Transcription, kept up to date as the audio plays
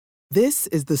This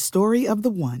is the story of the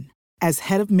one. As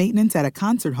head of maintenance at a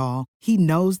concert hall, he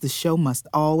knows the show must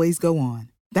always go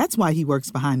on. That's why he works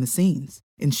behind the scenes,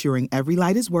 ensuring every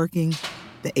light is working,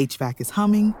 the HVAC is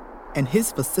humming, and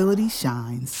his facility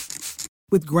shines.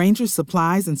 With Grainger's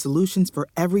supplies and solutions for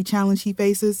every challenge he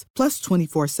faces, plus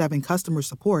 24/7 customer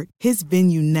support, his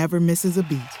venue never misses a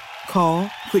beat. Call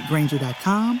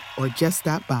quickgrainger.com or just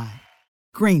stop by.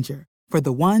 Grainger, for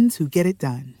the ones who get it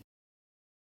done.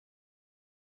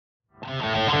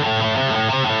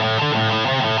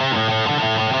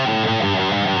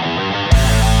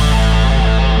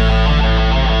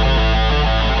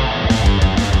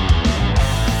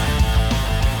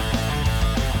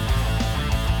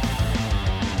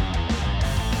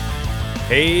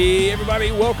 Hey,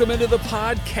 everybody, welcome into the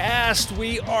podcast.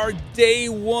 We are day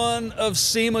one of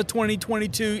SEMA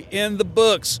 2022 in the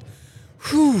books.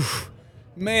 Whew.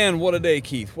 Man, what a day,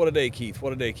 Keith. What a day, Keith.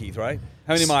 What a day, Keith, right?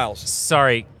 How many miles?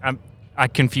 Sorry, I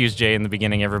confused Jay in the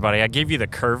beginning, everybody. I gave you the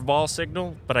curveball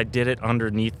signal, but I did it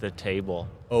underneath the table.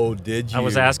 Oh, did you? I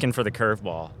was asking for the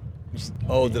curveball.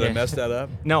 Oh, did I mess that up?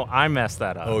 No, I messed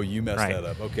that up. Oh, you messed Right. that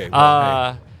up. Okay.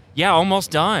 Well, Yeah,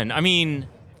 almost done. I mean,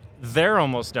 they're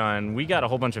almost done. We got a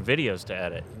whole bunch of videos to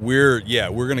edit. We're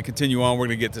going to continue on. We're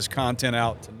going to get this content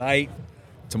out tonight,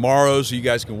 tomorrow, so you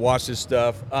guys can watch this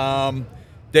stuff.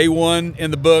 Day one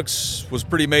in the books was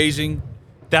pretty amazing.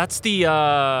 That's the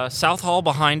South Hall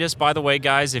behind us, by the way,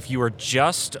 guys. If you are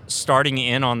just starting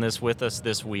in on this with us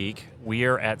this week, we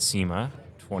are at SEMA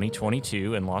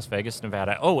 2022 in Las Vegas,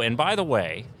 Nevada. Oh, and by the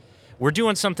way, we're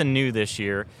doing something new this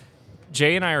year.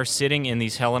 Jay and I are sitting in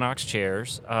these Helinox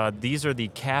chairs. These are the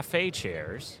cafe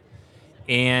chairs.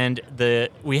 And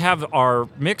we have our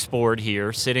mix board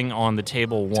here sitting on the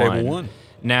table one. Table one.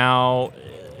 Now,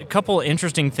 a couple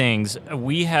interesting things.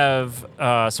 We have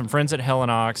some friends at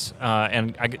Helinox,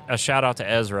 and a shout out to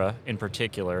Ezra in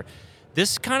particular.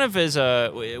 This kind of is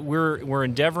we're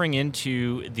endeavoring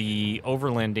into the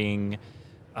overlanding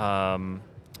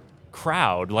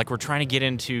crowd. Like, we're trying to get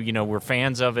into, we're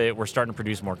fans of it. We're starting to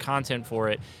produce more content for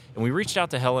it. And we reached out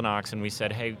to Helinox and we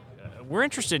said, hey, we're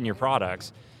interested in your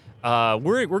products.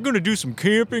 We're going to do some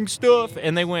camping stuff.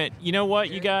 And they went, you know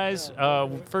what, you guys,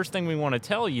 first thing we want to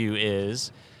tell you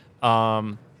is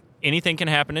anything can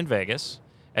happen in Vegas,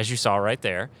 as you saw right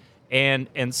there. And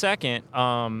second,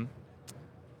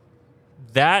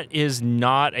 that is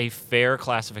not a fair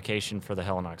classification for the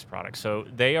Helinox product. So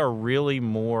they are really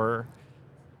more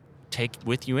take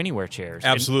with you anywhere chairs.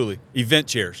 Absolutely. Event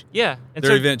chairs. Yeah. And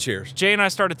they're event chairs. Jay and I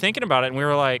started thinking about it, and we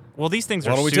were like, well, these things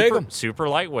Why are don't we take them? super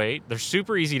lightweight. They're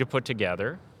super easy to put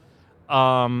together.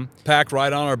 Packed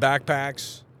right on our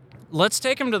backpacks. Let's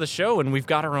take them to the show, and we've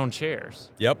got our own chairs.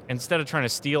 Yep. Instead of trying to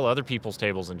steal other people's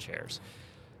tables and chairs.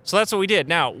 So that's what we did.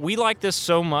 Now, we like this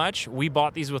so much, we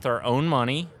bought these with our own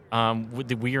money.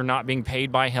 We are not being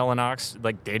paid by Helinox.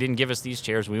 Like, they didn't give us these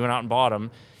chairs. We went out and bought them.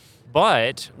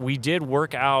 But we did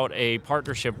work out a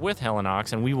partnership with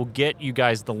Helinox, and we will get you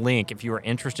guys the link if you are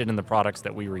interested in the products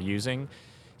that we were using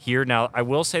here. Now, I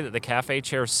will say that the cafe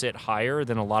chairs sit higher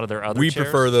than a lot of their other chairs. We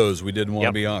prefer those. We didn't want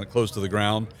to be on close to the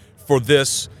ground for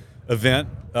this event.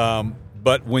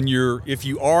 But if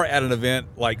you are at an event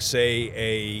like, say,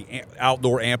 a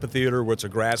outdoor amphitheater where it's a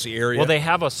grassy area, well, they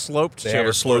have a sloped chair. They have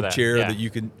a sloped that. chair Yeah. that you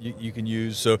can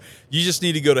use. So you just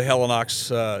need to go to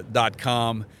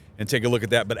helinox.com and take a look at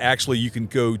that. But actually, you can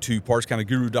go to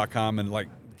partscounterguru.com and, like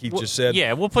Keith just said,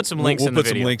 yeah, we'll put some links in the video. We'll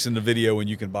put some links in the video, and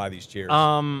you can buy these chairs.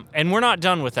 And we're not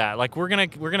done with that. Like, we're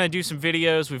gonna do some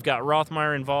videos. We've got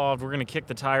Rothmeyer involved. We're gonna kick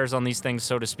the tires on these things,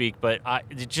 so to speak. But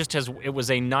it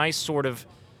was a nice sort of,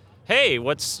 hey,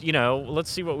 let's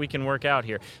see what we can work out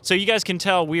here. So you guys can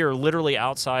tell we are literally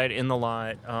outside in the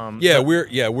lot.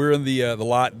 We're in the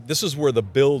lot. This is where the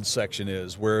build section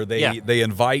is, where they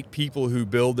invite people who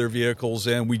build their vehicles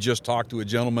in. We just talked to a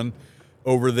gentleman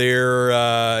over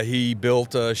there. He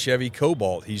built a Chevy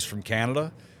Cobalt. He's from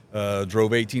Canada.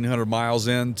 Drove 1,800 miles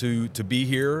in to be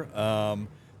here.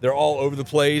 They're all over the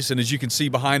place, and as you can see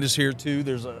behind us here too,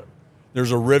 there's a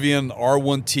Rivian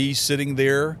R1T sitting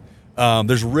there.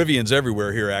 There's Rivians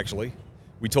everywhere here, actually.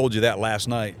 We told you that last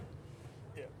night.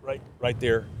 Yeah, right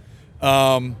there.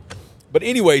 But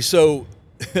anyway, so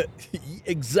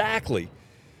exactly,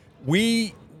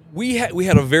 we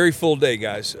had a very full day,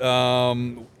 guys.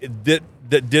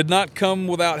 That did not come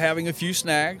without having a few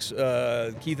snags.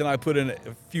 Keith and I put in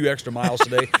a few extra miles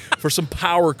today for some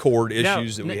power cord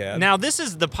issues that we had. Now, this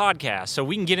is the podcast, so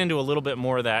we can get into a little bit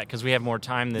more of that because we have more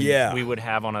time than we would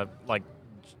have on a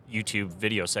YouTube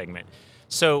video segment.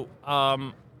 So,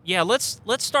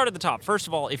 let's start at the top. First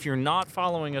of all, if you're not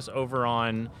following us over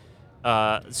on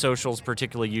socials,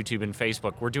 particularly YouTube and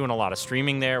Facebook. We're doing a lot of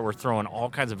streaming there. We're throwing all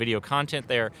kinds of video content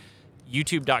there.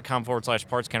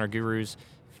 YouTube.com/PartsCounterGurus.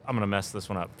 I'm going to mess this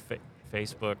one up.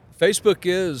 Facebook. Facebook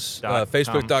is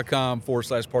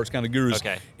Facebook.com/PartsCounterGurus.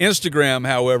 Okay. Instagram,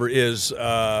 however, is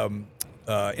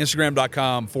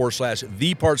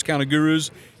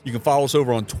Instagram.com/ThePartsCounterGurus. You can follow us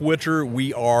over on Twitter.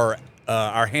 We are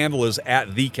our handle is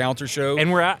 @TheCounterShow.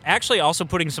 And we're actually also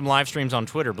putting some live streams on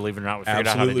Twitter, believe it or not. We figured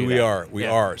out how to do that. We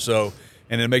are. So,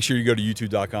 and then make sure you go to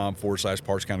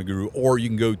youtube.com/PartsCounterGuru, or you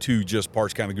can go to just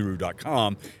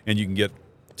PartsCounterGuru.com, and you can get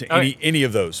to any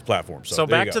of those platforms. So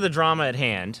back to the drama at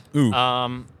hand.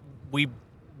 Ooh.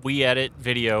 We edit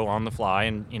video on the fly,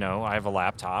 and I have a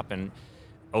laptop, and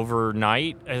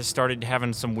overnight I started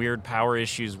having some weird power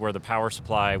issues where the power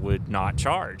supply would not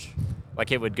charge. Like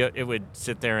it would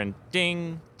sit there and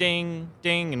ding, ding,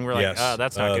 ding, and we're like, oh,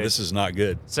 that's not good. This is not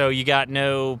good. So you got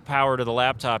no power to the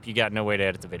laptop, you got no way to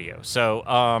edit the video.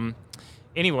 So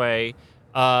anyway,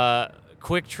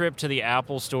 quick trip to the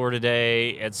Apple store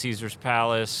today at Caesar's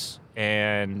Palace,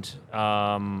 and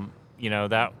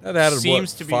that added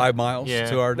seems to be 5 miles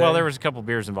to our day. Well, there was a couple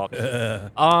beers involved.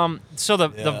 So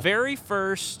the very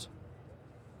first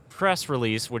press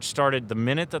release, which started the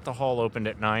minute that the hall opened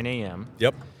at 9 a.m.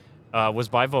 Yep. Was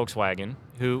by Volkswagen,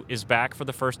 who is back for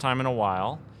the first time in a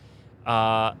while.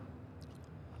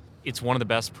 It's one of the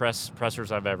best pressers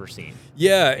I've ever seen.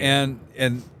 Yeah, and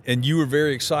you were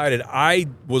very excited. I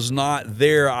was not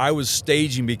there. I was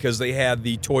staging because they had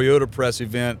the Toyota press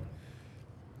event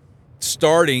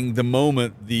starting the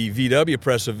moment the VW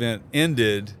press event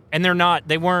ended. And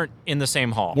they weren't in the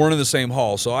same hall.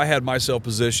 So I had myself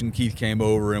positioned. Keith came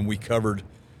over and we covered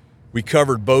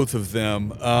both of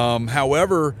them.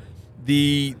 However,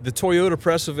 the Toyota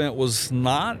press event was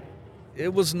not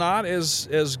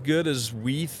as good as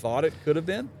we thought it could have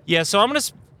been. Yeah, so I'm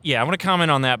gonna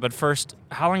comment on that, but first,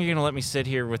 how long are you gonna let me sit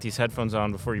here with these headphones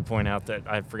on before you point out that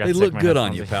I forgot to take my headphones? They look good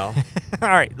on you, pal. All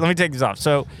right, let me take these off.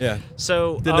 So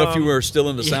didn't know if you were still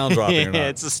into sound dropping or not. Yeah,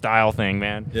 it's a style thing,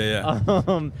 man.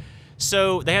 Yeah.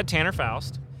 So they had Tanner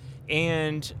Faust,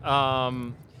 and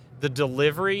the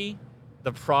delivery,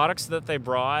 the products that they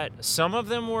brought, some of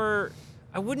them were,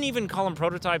 I wouldn't even call them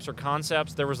prototypes or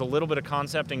concepts. There was a little bit of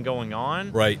concepting going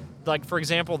on. Right. Like, for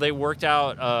example, they worked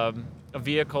out a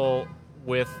vehicle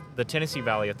with the Tennessee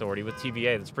Valley Authority, with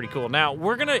TVA. That's pretty cool. Now,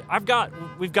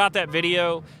 we've got that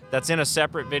video. That's in a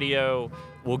separate video.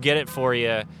 We'll get it for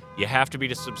you. You have to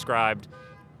be subscribed.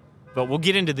 But we'll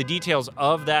get into the details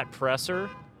of that presser.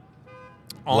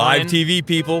 Live TV,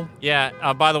 people.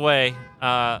 Yeah. By the way,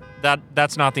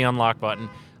 that's not the unlock button.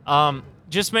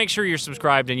 Just make sure you're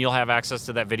subscribed and you'll have access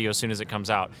to that video as soon as it comes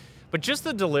out. But just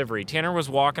the delivery. Tanner was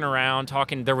walking around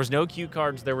talking. There was no cue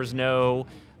cards. There was no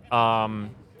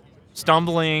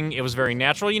stumbling. It was very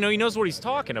natural. He knows what he's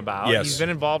talking about. Yes. He's been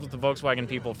involved with the Volkswagen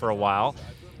people for a while.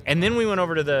 And then we went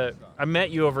over to I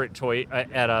met you over at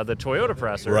the Toyota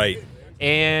presser. Right.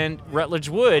 And Rutledge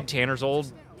Wood, Tanner's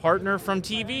old partner from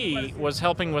TV, was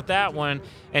helping with that one,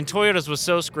 and Toyota's was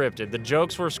so scripted. The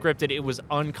jokes were scripted. It was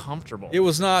uncomfortable. It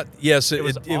was not. Yes, it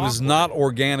was not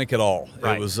organic at all.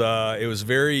 Right. It was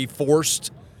very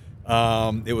forced.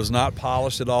 It was not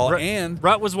polished at all.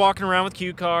 Rut was walking around with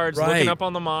cue cards, Right. looking up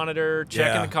on the monitor,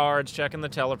 checking Yeah. the cards, checking the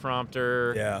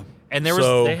teleprompter. Yeah. And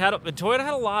Toyota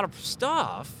had a lot of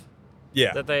stuff.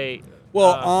 Yeah. That they.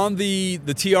 On the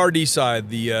TRD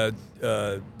side, the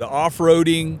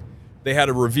off-roading, they had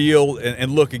a reveal,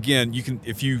 and look, again, you can,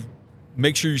 if you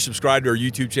make sure you subscribe to our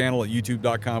YouTube channel at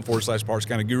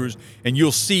youtube.com/PartsCounterGurus, and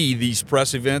you'll see these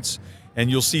press events, and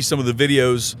you'll see some of the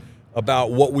videos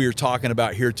about what we are talking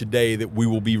about here today that we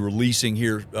will be releasing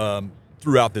here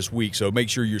throughout this week. So make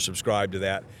sure you're subscribed to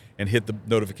that and hit the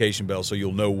notification bell so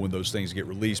you'll know when those things get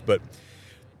released. But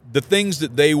the things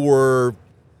that they were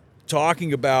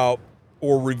talking about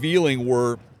or revealing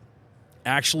were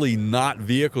actually not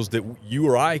vehicles that you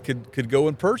or I could go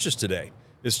and purchase today.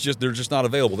 It's just, they're just not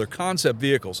available. They're concept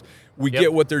vehicles. We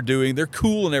get what they're doing. They're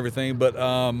cool and everything, but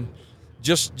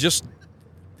just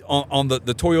on the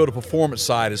Toyota performance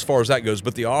side, as far as that goes,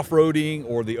 but the off-roading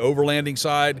or the overlanding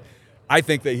side, I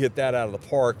think they hit that out of the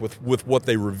park with what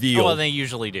they revealed. Well, they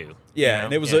usually do. Yeah,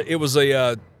 and it was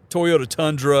a Toyota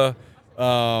Tundra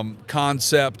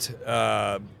concept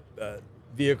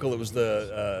vehicle. It was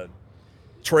the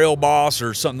Trail Boss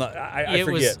or something. I forget.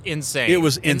 It was insane. It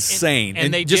was insane.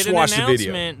 And they just did an watch the video.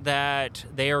 announcement that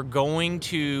they are going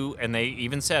to, and they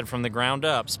even said from the ground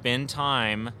up, spend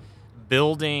time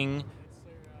building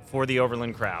for the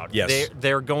Overland crowd. Yes.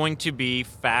 They're going to be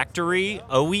factory,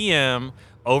 OEM,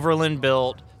 Overland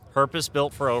built, purpose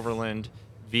built for Overland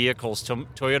vehicles.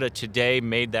 Toyota today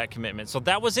made that commitment. So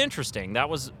that was interesting. That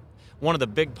was one of the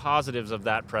big positives of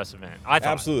that press event, I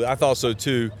thought. Absolutely. I thought so,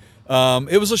 too.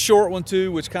 It was a short one,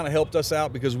 too, which kind of helped us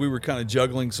out because we were kind of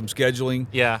juggling some scheduling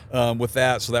with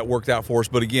that, so that worked out for us.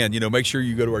 But, again, make sure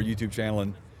you go to our YouTube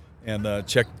channel and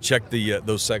check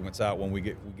those segments out when we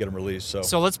get them released.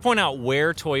 So let's point out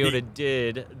where Toyota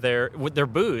did their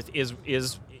booth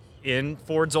is in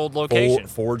Ford's old location.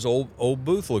 Ford's old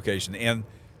booth location. And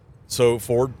so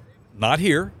Ford, not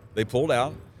here. They pulled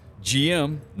out.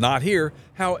 GM, not here.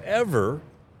 However,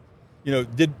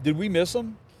 did we miss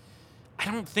them? I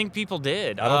don't think people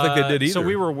did. I don't think they did either. So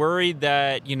we were worried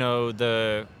that,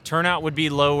 the turnout would be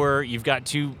lower. You've got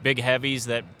two big heavies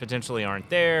that potentially aren't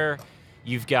there.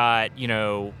 You've got,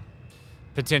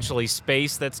 potentially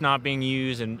space that's not being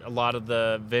used, and a lot of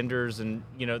the vendors, and,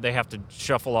 they have to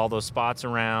shuffle all those spots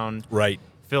around. Right.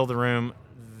 Fill the room.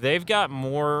 They've got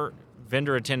more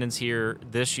vendor attendance here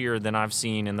this year than I've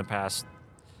seen in the past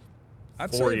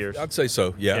 4 years. I'd say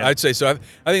so. Yeah, I'd say so.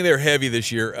 I think they're heavy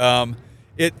this year. I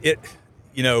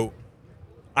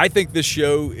think this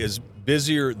show is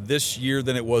busier this year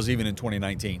than it was even in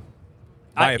 2019.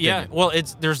 My opinion. Yeah, well,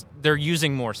 they're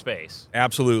using more space.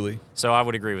 Absolutely. So I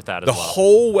would agree with that as well. The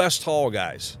whole West Hall,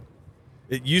 guys.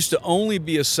 It used to only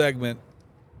be a segment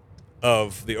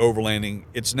of the overlanding.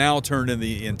 It's now turned in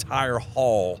the entire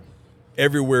hall.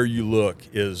 Everywhere you look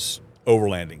is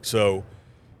overlanding. So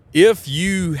if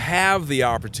you have the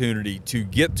opportunity to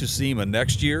get to SEMA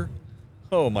next year,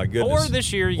 oh my goodness. Or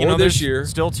this year, there's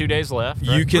still 2 days left.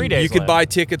 You can 3 days could left. buy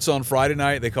tickets on Friday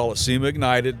night. They call it SEMA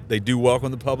Ignited. They do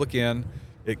welcome the public in.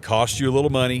 It costs you a little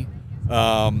money.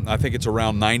 I think it's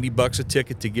around $90 a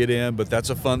ticket to get in, but that's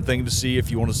a fun thing to see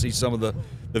if you want to see some of the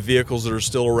vehicles that are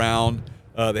still around.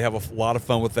 They have a lot of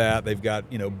fun with that. They've got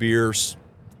beers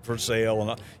for sale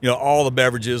and all the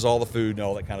beverages, all the food, and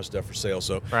all that kind of stuff for sale.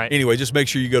 So anyway, just make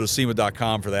sure you go to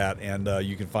SEMA.com for that, and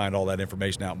you can find all that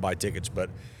information out and buy tickets. But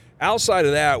outside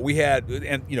of that, we had,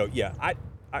 and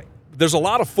there's a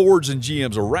lot of Fords and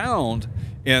GMs around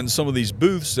in some of these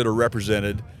booths that are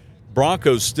represented.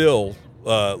 Broncos still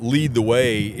lead the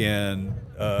way in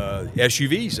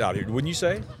SUVs out here, wouldn't you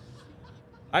say?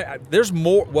 There's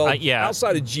more,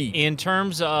 outside of Jeep. In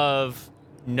terms of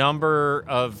number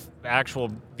of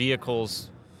actual vehicles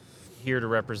here to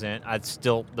represent, I'd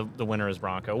still the winner is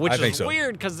Bronco, which is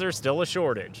weird because there's still a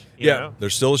shortage. You know?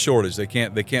 There's still a shortage. They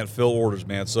can't fill orders,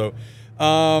 man. So,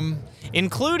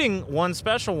 including one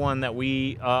special one that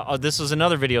we this is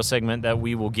another video segment that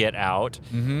we will get out.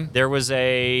 Mm-hmm. There was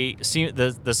the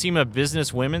SEMA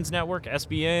Business Women's Network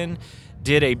 (SBN)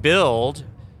 did a build,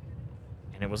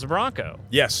 and it was a Bronco.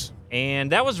 Yes,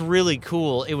 and that was really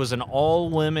cool. It was an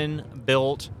all-women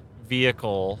built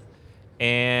vehicle.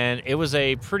 And it was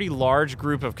a pretty large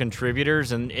group of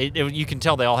contributors, and you can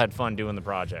tell they all had fun doing the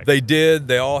project. They did.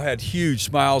 They all had huge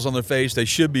smiles on their face. They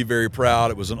should be very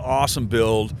proud. It was an awesome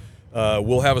build.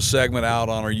 We'll have a segment out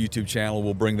on our YouTube channel.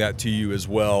 We'll bring that to you as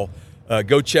well.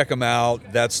 Go check them out.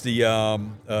 That's the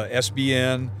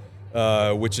SBN,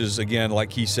 which is, again,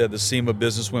 like he said, the SEMA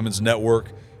Business Women's Network,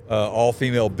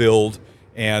 all-female build.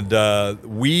 And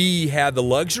we had the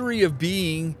luxury of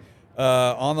being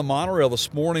on the monorail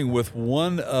this morning with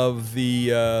one of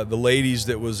the ladies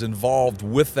that was involved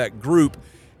with that group.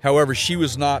 However, she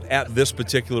was not at this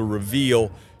particular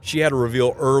reveal. She had a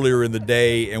reveal earlier in the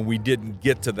day, and we didn't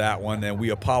get to that one. And we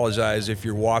apologize if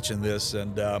you're watching this.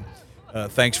 And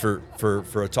thanks for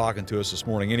talking to us this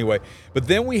morning. Anyway, but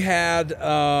then we had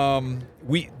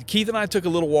Keith and I took a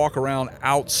little walk around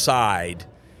outside,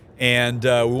 and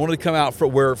we wanted to come out for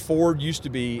where Ford used to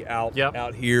be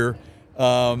out here.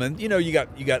 And you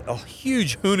got a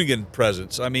huge Hoonigan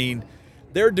presence. I mean,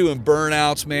 they're doing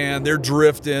burnouts, man. They're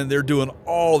drifting. They're doing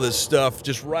all this stuff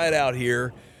just right out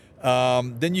here.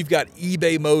 Then you've got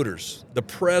eBay Motors. The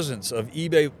presence of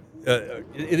eBay.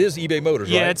 It is eBay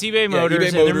Motors, right? Yeah, it's eBay Motors, eBay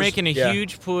and Motors. They're making a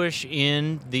huge push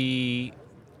in the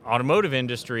automotive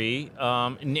industry.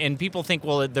 And people think,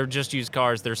 well, they're just used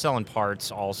cars. They're selling parts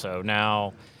also.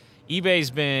 Now, eBay's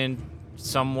been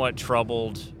somewhat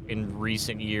troubled in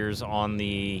recent years on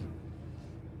the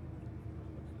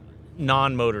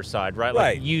non-motor side, right?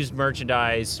 Like used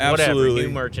merchandise, absolutely. Whatever,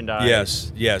 new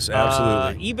merchandise. Yes,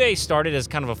 absolutely. eBay started as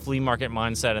kind of a flea market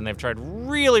mindset, and they've tried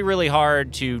really, really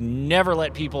hard to never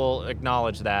let people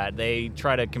acknowledge that. They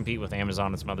try to compete with Amazon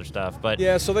and some other stuff. But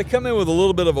so they come in with a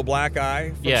little bit of a black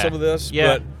eye from some of this.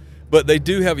 Yeah. But they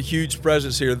do have a huge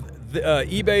presence here.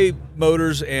 eBay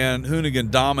Motors and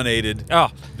Hoonigan dominated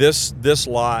this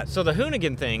lot. So the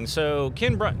Hoonigan thing. So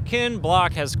Ken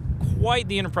Block has quite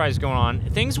the enterprise going on.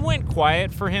 Things went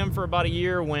quiet for him for about a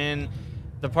year when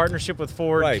the partnership with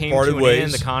Ford came parted to an ways.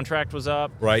 end. The contract was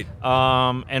up. Right.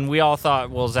 And we all thought,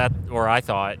 well, I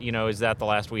thought, is that the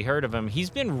last we heard of him? He's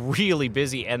been really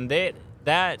busy, and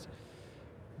that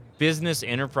business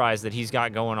enterprise that he's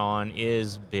got going on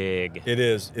is big. It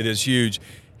is. It is huge.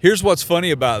 Here's what's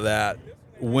funny about that.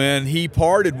 When he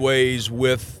parted ways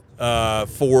with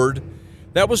Ford,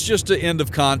 that was just an end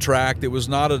of contract. It was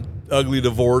not an ugly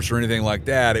divorce or anything like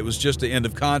that. It was just an end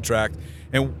of contract.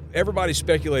 And everybody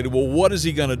speculated, well, what is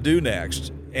he going to do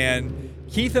next? And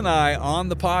Keith and I on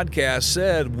the podcast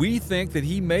said we think that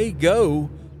he may go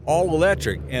all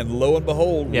electric. And lo and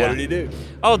behold, what did he do?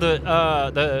 Oh, the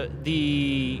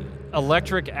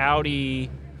electric Audi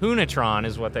Hunatron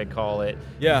is what they call it.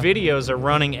 Yeah. Videos are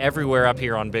running everywhere up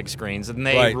here on big screens, and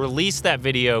they released that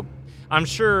video, I'm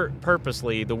sure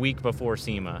purposely, the week before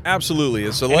SEMA. Absolutely,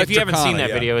 it's Electricana. And if you haven't seen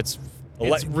that video, it's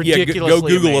ridiculously go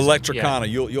Google amazing. Electricana.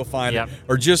 You'll find it,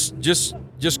 or just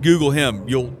Google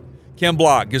him. Ken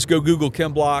Block. Just go Google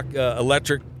Ken Block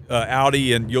electric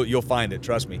Audi, and you'll find it.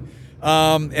 Trust me.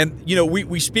 And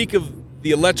we speak of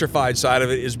the electrified side of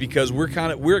it is because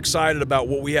we're excited about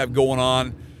what we have going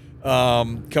on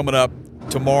coming up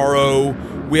tomorrow.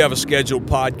 We have a scheduled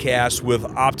podcast with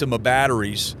Optima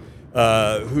Batteries,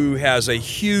 who has a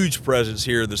huge presence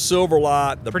here. The silver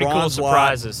lot, the pretty bronze cool lot.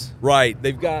 surprises. Right.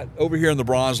 They've got over here in the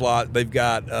bronze lot, they've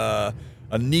got a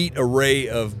neat array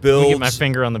of builds. Let me get my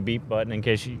finger on the beep button in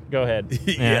case you go ahead.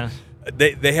 Yeah.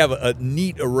 They have a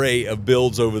neat array of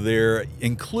builds over there,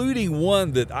 including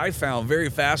one that I found very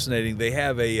fascinating. They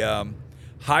have a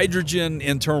hydrogen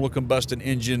internal combustion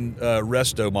engine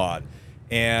resto mod,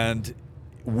 and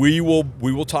we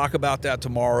will talk about that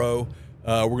tomorrow.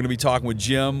 We're going to be talking with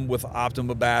Jim with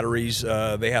Optima Batteries.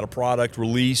 They had a product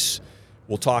release.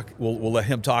 We'll let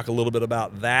him talk a little bit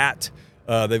about that.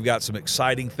 They've got some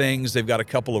exciting things. They've got a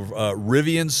couple of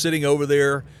Rivians sitting over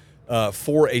there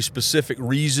for a specific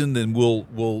reason. Then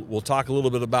we'll talk a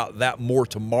little bit about that more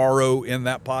tomorrow in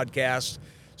that podcast.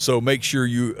 So make sure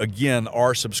you, again,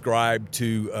 are subscribed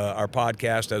to our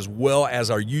podcast as well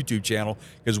as our YouTube channel,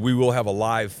 because we will have a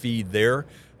live feed there.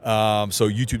 So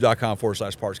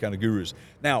youtube.com/Parts Counter Gurus.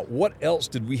 Now, what else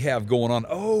did we have going on?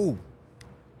 Oh,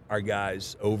 our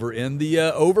guys over in the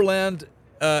Overland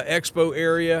Expo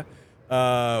area.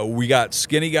 We got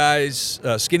Skinny Guy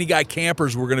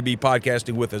Campers we're going to be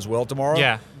podcasting with as well tomorrow.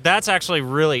 Yeah, that's actually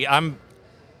really, I'm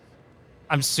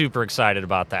super excited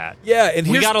about that. Yeah, and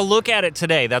we got to look at it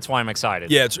today. That's why I'm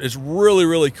excited. Yeah, it's really,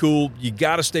 really cool. You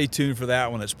got to stay tuned for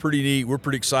that one. It's pretty neat. We're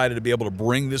pretty excited to be able to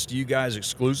bring this to you guys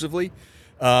exclusively.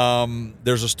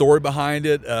 There's a story behind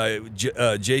it.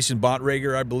 Jason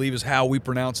Bontrager, I believe, is how we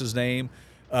pronounce his name.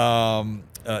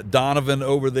 Donovan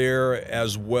over there,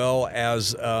 as well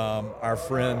as our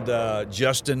friend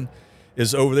Justin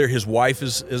is over there. His wife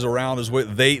is around as well.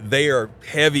 They are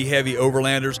heavy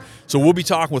overlanders. So we'll be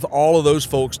talking with all of those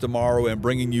folks tomorrow and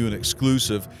bringing you an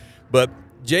exclusive. But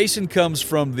Jason comes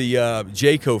from the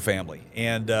Jayco family,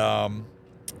 and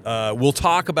we'll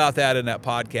talk about that in that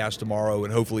podcast tomorrow,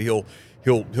 and hopefully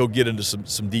he'll get into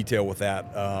some detail with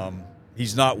that.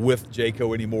 He's not with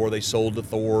Jayco anymore. They sold to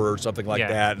Thor or something like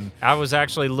that. And I was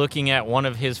actually looking at one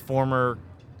of his former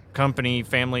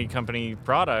family company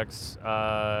products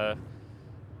on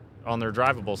their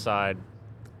drivable side.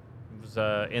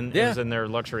 It was in their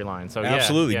luxury line. So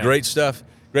absolutely, great stuff.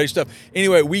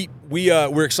 Anyway,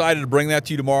 we're excited to bring that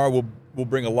to you tomorrow. We'll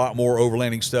bring a lot more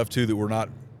overlanding stuff too that we're not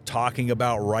talking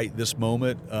about right this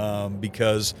moment,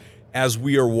 because as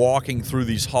we are walking through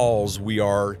these halls, we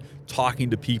are talking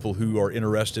to people who are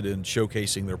interested in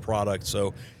showcasing their product.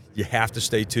 So you have to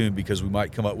stay tuned, because we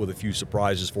might come up with a few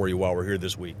surprises for you while we're here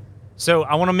this week. So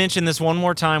I want to mention this one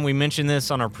more time. We mentioned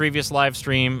this on our previous live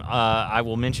stream. I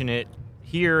will mention it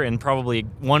here and probably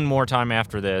one more time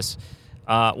after this.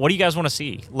 What do you guys want to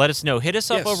see? Let us know. Hit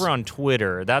us up over on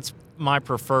Twitter. That's my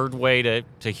preferred way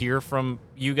to hear from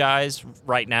you guys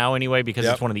right now anyway, because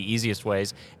it's one of the easiest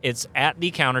ways. It's at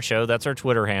The Counter Show. That's our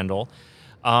Twitter handle.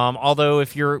 Although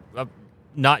if you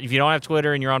don't have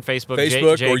Twitter and you're on Facebook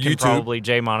Jay or YouTube,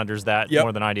 Jay monitors that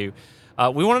more than I do.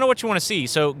 We want to know what you want to see.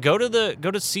 So go to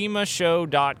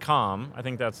semashow.com. I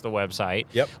think that's the website.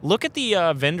 Yep. Look at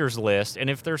the vendors list,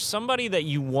 and if there's somebody that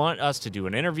you want us to do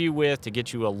an interview with, to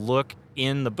get you a look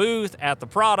in the booth, at the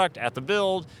product, at the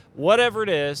build, whatever it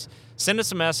is, send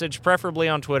us a message, preferably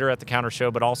on Twitter at The Counter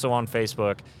Show, but also on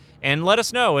Facebook. And let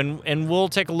us know, and we'll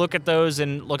take a look at those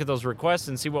requests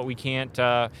and see what we can't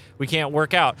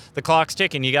work out. The clock's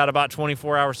ticking. You got about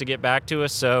 24 hours to get back to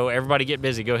us, so everybody get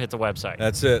busy. Go hit the website.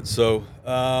 That's it. So,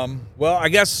 well, I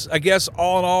guess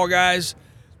all in all, guys,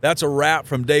 that's a wrap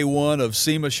from day one of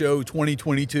SEMA Show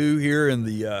 2022 here in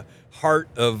the heart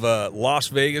of Las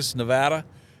Vegas, Nevada.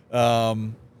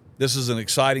 This is an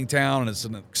exciting town, and it's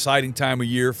an exciting time of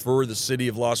year for the city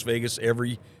of Las Vegas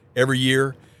every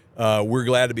year. We're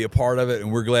glad to be a part of it,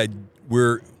 and we're glad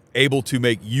we're able to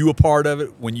make you a part of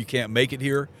it when you can't make it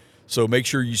here. So make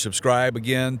sure you subscribe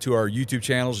again to our YouTube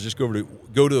channels. Just go to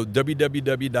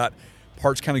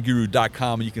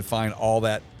www.partscounterguru.com, and you can find all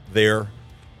that there.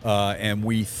 And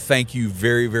we thank you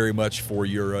very, very much for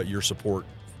your support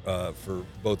for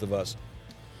both of us.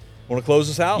 Want to close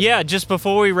this out? Yeah, just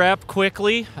before we wrap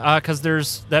quickly, because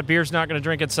that beer's not going to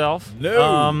drink itself.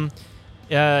 No.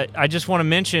 I just want to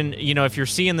mention, if you're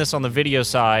seeing this on the video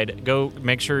side, go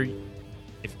make sure,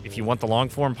 if you want the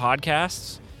long-form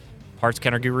podcasts,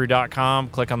 partscounterguru.com,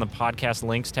 click on the podcast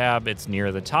links tab. It's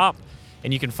near the top.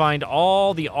 And you can find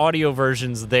all the audio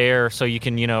versions there, so you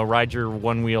can, ride your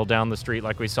one wheel down the street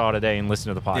like we saw today and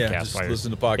listen to the podcast. Yeah, just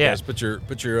listen to the podcast. Yeah.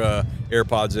 Put your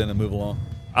AirPods in and move along.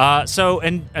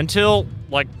 Until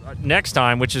next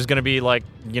time, which is going to be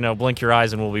blink your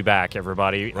eyes and we'll be back,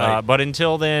 everybody. Right. But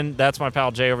until then, that's my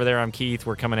pal Jay over there. I'm Keith.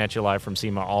 We're coming at you live from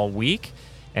SEMA all week,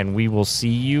 and we will see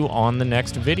you on the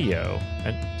next video.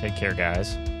 And take care,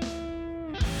 guys.